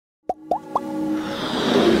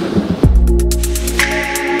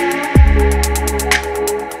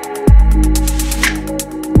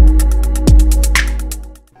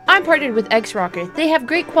partnered with X-Rocker. They have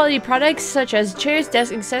great quality products such as chairs,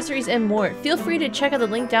 desks, accessories, and more. Feel free to check out the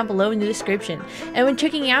link down below in the description. And when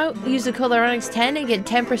checking out, use the code Lyronyx10 and get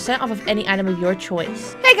 10% off of any item of your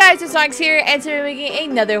choice. Hey guys, it's Lyronyx here, and today we're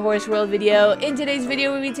making another Horse World video. In today's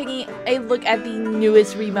video, we'll be taking a look at the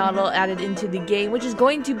newest remodel added into the game, which is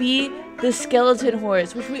going to be the skeleton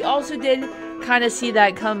horse, which we also did kind of see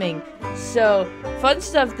that coming. So, fun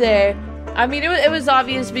stuff there. I mean, it was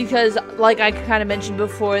obvious because, like I kind of mentioned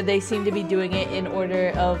before, they seem to be doing it in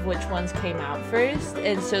order of which ones came out first.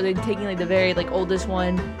 And so they're taking like the very oldest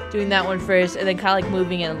one, doing that one first, and then kind of like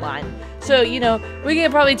moving it in line. So, you know, we can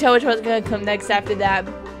probably tell which one's going to come next after that.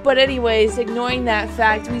 But anyways, ignoring that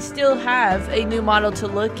fact, we still have a new model to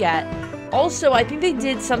look at. Also, I think they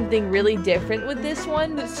did something really different with this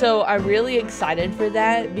one, so I'm really excited for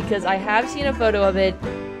that because I have seen a photo of it.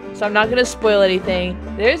 So I'm not going to spoil anything.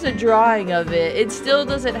 There's a drawing of it. It still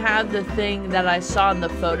doesn't have the thing that I saw in the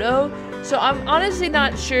photo. So I'm honestly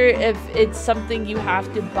not sure if it's something you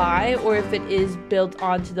have to buy or if it is built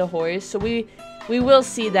onto the horse. So we will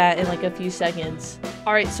see that in like a few seconds.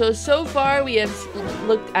 Alright, so far we have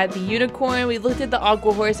looked at the unicorn, we've looked at the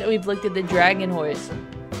aqua horse, and we've looked at the dragon horse.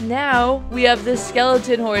 Now we have the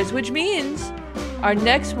skeleton horse, which means our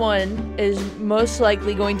next one is most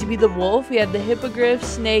likely going to be the wolf. We have the hippogriff,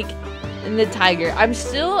 snake, and the tiger. I'm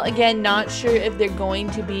still, again, not sure if they're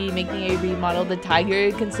going to be making a remodel of the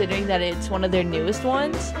tiger, considering that it's one of their newest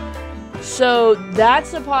ones. So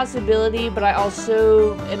that's a possibility, but I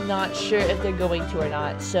also am not sure if they're going to or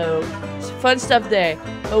not. So fun stuff there.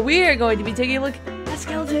 But we are going to be taking a look at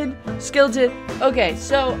skeleton. Okay,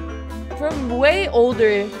 so from way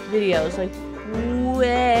older videos, like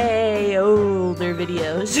way older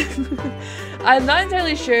videos. I'm not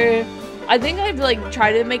entirely sure. I think I've like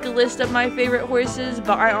tried to make a list of my favorite horses,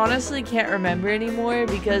 but I honestly can't remember anymore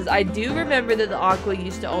because I do remember that the aqua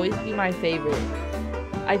used to always be my favorite.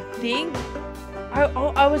 I think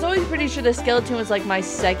I was always pretty sure the skeleton was like my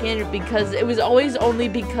second because it was always only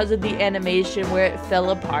because of the animation where it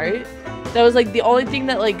fell apart. That was like the only thing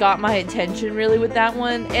that like got my attention really with that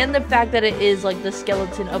one, and the fact that it is like the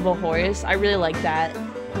skeleton of a horse. I really like that.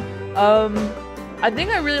 I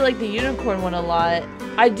think I really like the unicorn one a lot.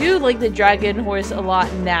 I do like the dragon horse a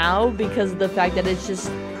lot now because of the fact that it's just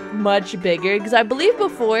much bigger, because I believe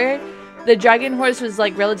before the dragon horse was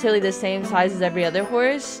like relatively the same size as every other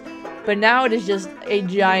horse, but now it is just a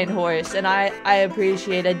giant horse, and I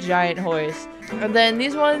appreciate a giant horse. And then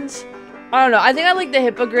these ones, I don't know, I think I like the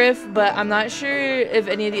hippogriff, but I'm not sure if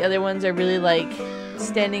any of the other ones are really like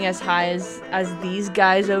standing as high as these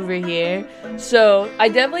guys over here. So I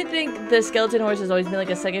definitely think the skeleton horse has always been like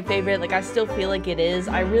a second favorite. Like I still feel like it is.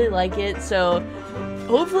 I really like it, so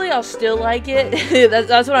hopefully I'll still like it.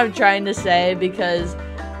 that's what I'm trying to say, because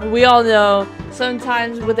we all know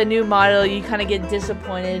sometimes with a new model you kind of get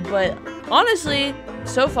disappointed, but honestly,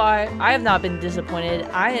 so far I have not been disappointed.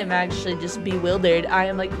 I am actually just bewildered. I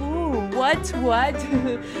am like, ooh, what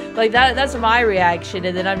like that's my reaction,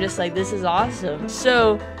 and then I'm just like, this is awesome.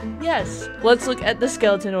 So yes, let's look at the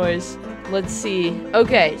skeleton horse. Let's see.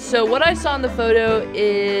 Okay, so what I saw in the photo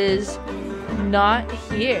is not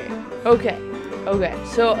here. Okay,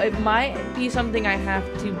 so it might be something I have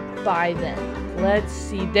to buy then. Let's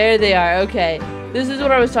see. There they are. Okay, this is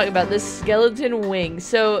what I was talking about, the skeleton wings.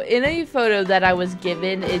 So in a photo that I was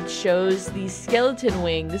given, it shows the skeleton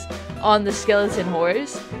wings on the skeleton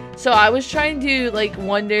horse. So I was trying to like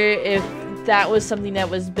wonder if that was something that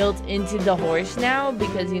was built into the horse now,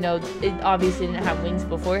 because, you know, it obviously didn't have wings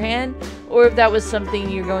beforehand, or if that was something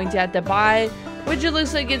you're going to have to buy, which it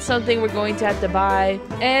looks like it's something we're going to have to buy.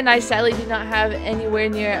 And I sadly do not have anywhere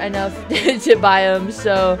near enough to buy them,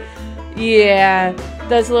 so yeah,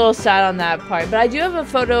 that's a little sad on that part. But I do have a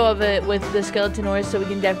photo of it with the skeleton horse, so we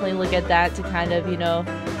can definitely look at that to kind of, you know,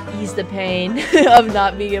 ease the pain of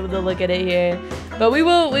not being able to look at it here. But we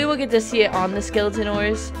will get to see it on the skeleton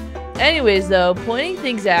horse. Anyways though, pointing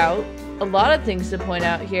things out, a lot of things to point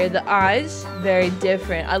out here. The eyes, very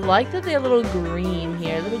different. I like that they're a little green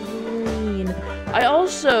here, a little green.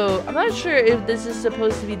 I'm not sure if this is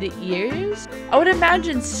supposed to be the ears. I would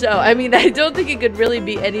imagine so. I mean, I don't think it could really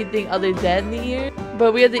be anything other than the ear.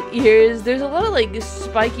 But we have the ears. There's a lot of like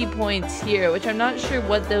spiky points here, which I'm not sure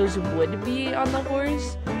what those would be on the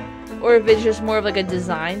horse, or if it's just more of like a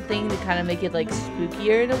design thing to kind of make it like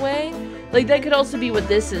spookier in a way. Like that could also be what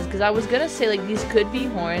this is, because I was gonna say like these could be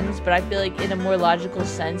horns, but I feel like in a more logical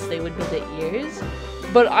sense they would be the ears.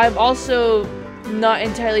 But I'm also not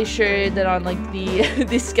entirely sure that on like the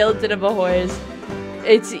the skeleton of a horse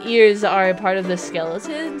its ears are a part of the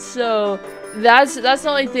skeleton, so that's the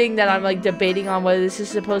only thing that I'm like debating on, whether this is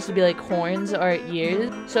supposed to be like horns or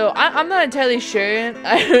ears. So I'm not entirely sure.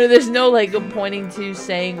 There's no like pointing to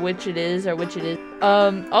saying which it is or which it is.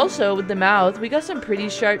 Also with the mouth, we got some pretty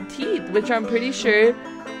sharp teeth, which I'm pretty sure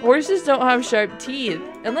horses don't have sharp teeth,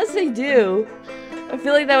 unless they do. I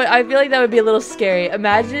feel like that would be a little scary.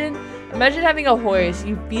 Imagine having a horse.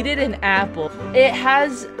 You feed it an apple. It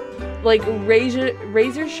has like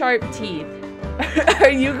razor sharp teeth. Are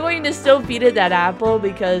you going to still feed it that apple?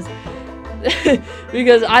 Because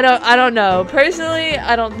I don't know. Personally,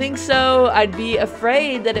 I don't think so. I'd be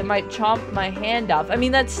afraid that it might chomp my hand off. I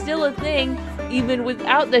mean, that's still a thing even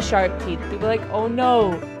without the sharp teeth. People are like, oh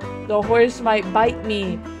no, the horse might bite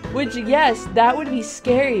me. Which, yes, that would be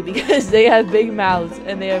scary because they have big mouths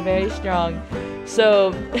and they are very strong.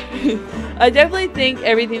 So I definitely think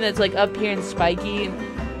everything that's like up here and spiky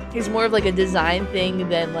is more of like a design thing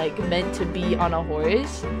than like meant to be on a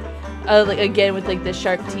horse. Like again with like the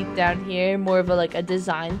sharp teeth down here, more of a like a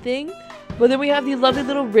design thing. But then we have the lovely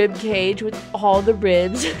little rib cage with all the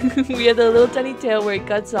ribs. We have the little tiny tail where it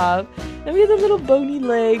cuts off, and we have the little bony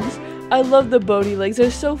legs. I love the bony legs.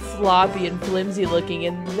 They're so floppy and flimsy looking,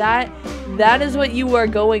 and that is what you are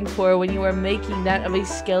going for when you are making that of a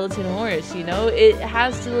skeleton horse, you know? It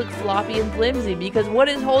has to look floppy and flimsy because what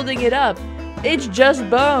is holding it up? It's just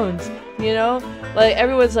bones, you know? Like,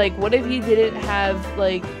 everyone's like, what if you didn't have,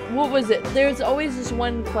 like, what was it? There's always this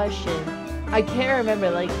one question. I can't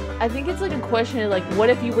remember, like, I think it's like a question like, what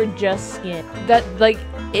if you were just skin? That, like,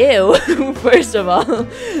 ew, first of all.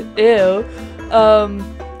 Ew.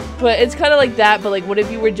 But it's kind of like that, but like, what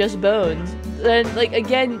if you were just bones? Then, like,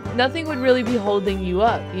 again, nothing would really be holding you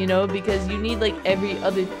up, you know? Because you need, like, every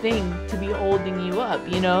other thing to be holding you up,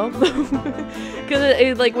 you know?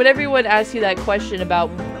 Because, like, when everyone asks you that question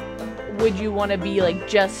about would you want to be, like,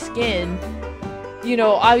 just skin, you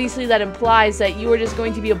know, obviously that implies that you are just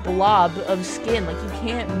going to be a blob of skin. Like, you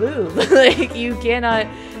can't move. Like, you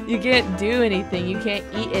can't do anything. You can't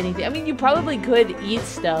eat anything. I mean, you probably could eat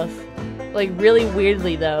stuff. Like, really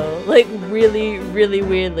weirdly, though. Like, really, really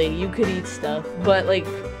weirdly, you could eat stuff. But, like,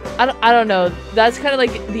 I don't know. That's kind of,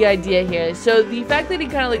 like, the idea here. So, the fact that he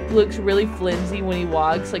kind of, like, looks really flimsy when he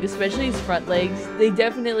walks, like, especially his front legs, they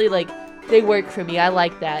definitely, like, they work for me. I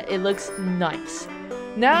like that. It looks nice.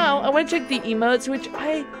 Now, I want to check the emotes, which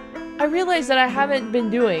I realize that I haven't been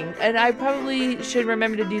doing. And I probably should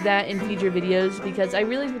remember to do that in future videos, because I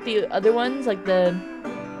realized with the other ones, like, the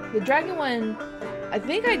dragon one, I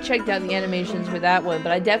think I checked out the animations for that one,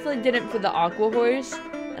 but I definitely didn't for the aqua horse.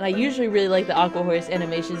 And I usually really like the aqua horse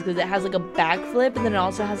animations because it has like a backflip, and then it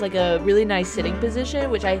also has like a really nice sitting position,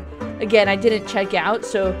 which I didn't check out,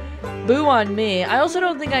 so boo on me. I also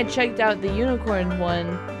don't think I checked out the unicorn one,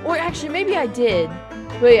 or actually maybe I did.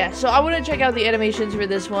 But yeah, so I want to check out the animations for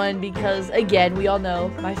this one because, again, we all know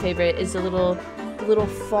my favorite is the little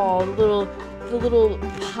fall, the little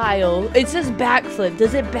pile. It says backflip.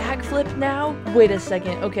 Does it backflip now? Wait a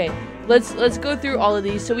second. Okay, let's go through all of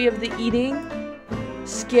these. So we have the eating,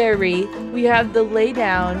 scary. We have the lay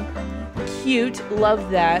down, cute,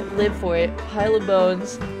 love that, live for it, pile of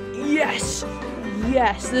bones. Yes,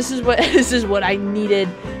 yes. This is what I needed.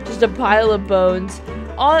 Just a pile of bones.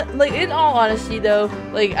 Like, in all honesty, though,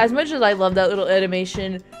 like, as much as I love that little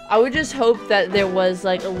animation, I would just hope that there was,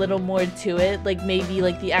 like, a little more to it. Like, maybe,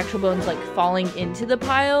 like, the actual bones, like, falling into the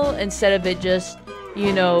pile instead of it just,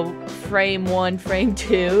 you know, frame 1, frame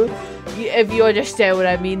 2. If you understand what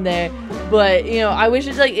I mean there. But, you know, I wish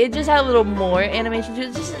it's, like, it just had a little more animation to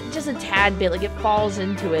it. Just a tad bit. Like, it falls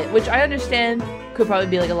into it. Which I understand could probably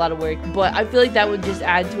be, like, a lot of work. But I feel like that would just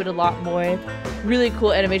add to it a lot more. Really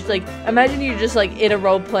cool animation. Like, imagine you're just like in a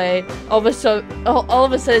role play, all of a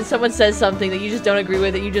sudden someone says something that you just don't agree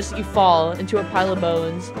with, and you fall into a pile of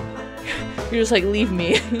bones. You're just like, leave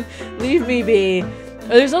me. Leave me be.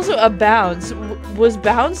 There's also a bounce. Was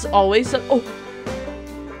bounce always oh,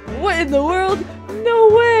 what in the world? No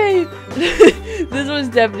way. This was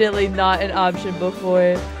definitely not an option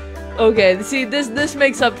before. Okay, see, this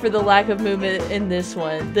makes up for the lack of movement in this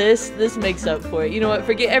one. This makes up for it. You know what?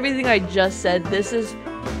 Forget everything I just said. This is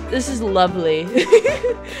lovely.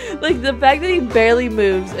 Like, the fact that he barely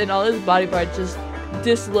moves and all his body parts just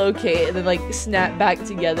dislocate and then, like, snap back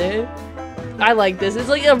together. I like this. It's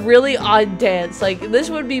like a really odd dance. Like, this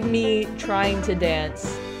would be me trying to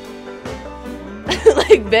dance.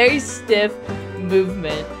 Like, very stiff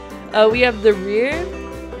movement. We have the rear.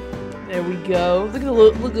 There we go. Look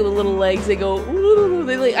at the little legs. They go. Ooh,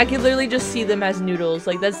 I can literally just see them as noodles.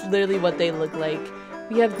 Like, that's literally what they look like.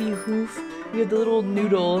 We have the hoof. We have the little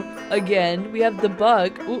noodle again. We have the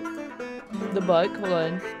bug. Ooh. The buck, hold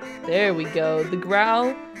on. There we go. The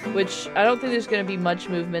growl, which I don't think there's gonna be much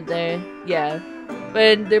movement there. Yeah.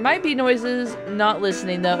 But there might be noises, not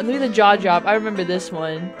listening though. And look at the jaw drop. I remember this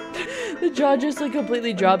one. The jaw just like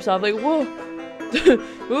completely drops off, like, whoa.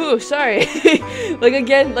 Ooh, sorry. Like,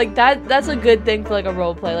 again, like that's a good thing for like a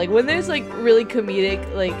roleplay. Like when there's like really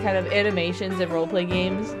comedic like kind of animations in roleplay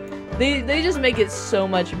games, they just make it so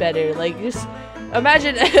much better. Like just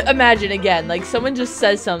imagine imagine again, like someone just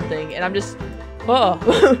says something and I'm just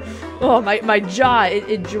oh my jaw,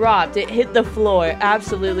 it dropped, it hit the floor,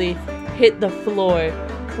 absolutely hit the floor,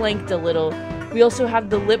 clanked a little. We also have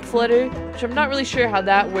the lip flutter, which I'm not really sure how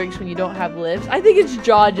that works when you don't have lips. I think its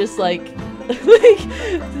jaw just like like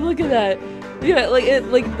look at that. Yeah,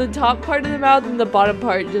 like the top part of the mouth and the bottom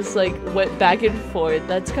part just like went back and forth.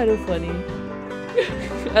 That's kind of funny.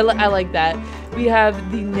 I like that. We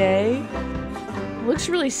have the neigh. Looks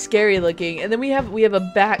really scary looking. And then we have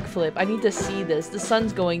a backflip. I need to see this. The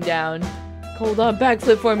sun's going down. Hold on,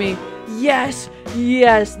 backflip for me. Yes,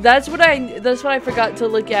 yes. That's what I forgot to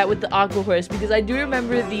look at with the aqua horse, because I do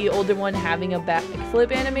remember the older one having a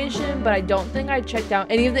backflip animation, but I don't think I checked out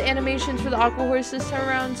any of the animations for the aqua horse this time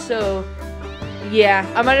around. So yeah,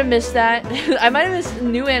 I might have missed that. I might have missed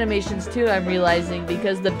new animations too, I'm realizing,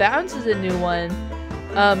 because the bounce is a new one.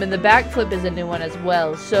 And the backflip is a new one as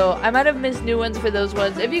well. So I might have missed new ones for those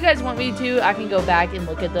ones. If you guys want me to, I can go back and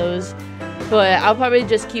look at those. But I'll probably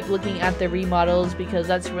just keep looking at the remodels because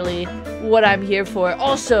that's really what I'm here for.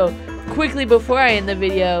 Also, quickly before I end the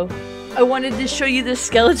video, I wanted to show you the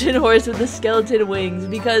skeleton horse with the skeleton wings,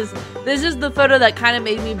 because this is the photo that kind of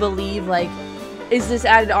made me believe, like, is this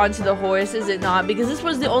added onto the horse? Is it not? Because this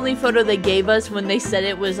was the only photo they gave us when they said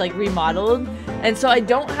it was like remodeled. And so I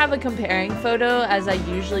don't have a comparing photo as I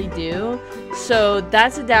usually do. So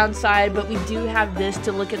that's a downside, but we do have this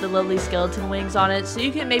to look at the lovely skeleton wings on it. So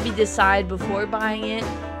you can maybe decide before buying it,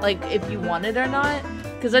 like if you want it or not.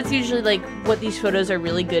 Because that's usually like what these photos are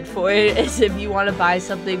really good for, is if you want to buy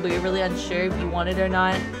something but you're really unsure if you want it or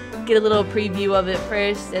not. Get a little preview of it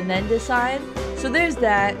first and then decide. So there's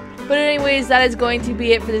that. But anyways, that is going to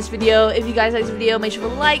be it for this video. If you guys like this video, make sure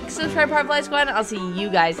to like, subscribe, part of Lyla Squad, and I'll see you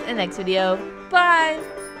guys in the next video.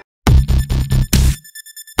 Bye!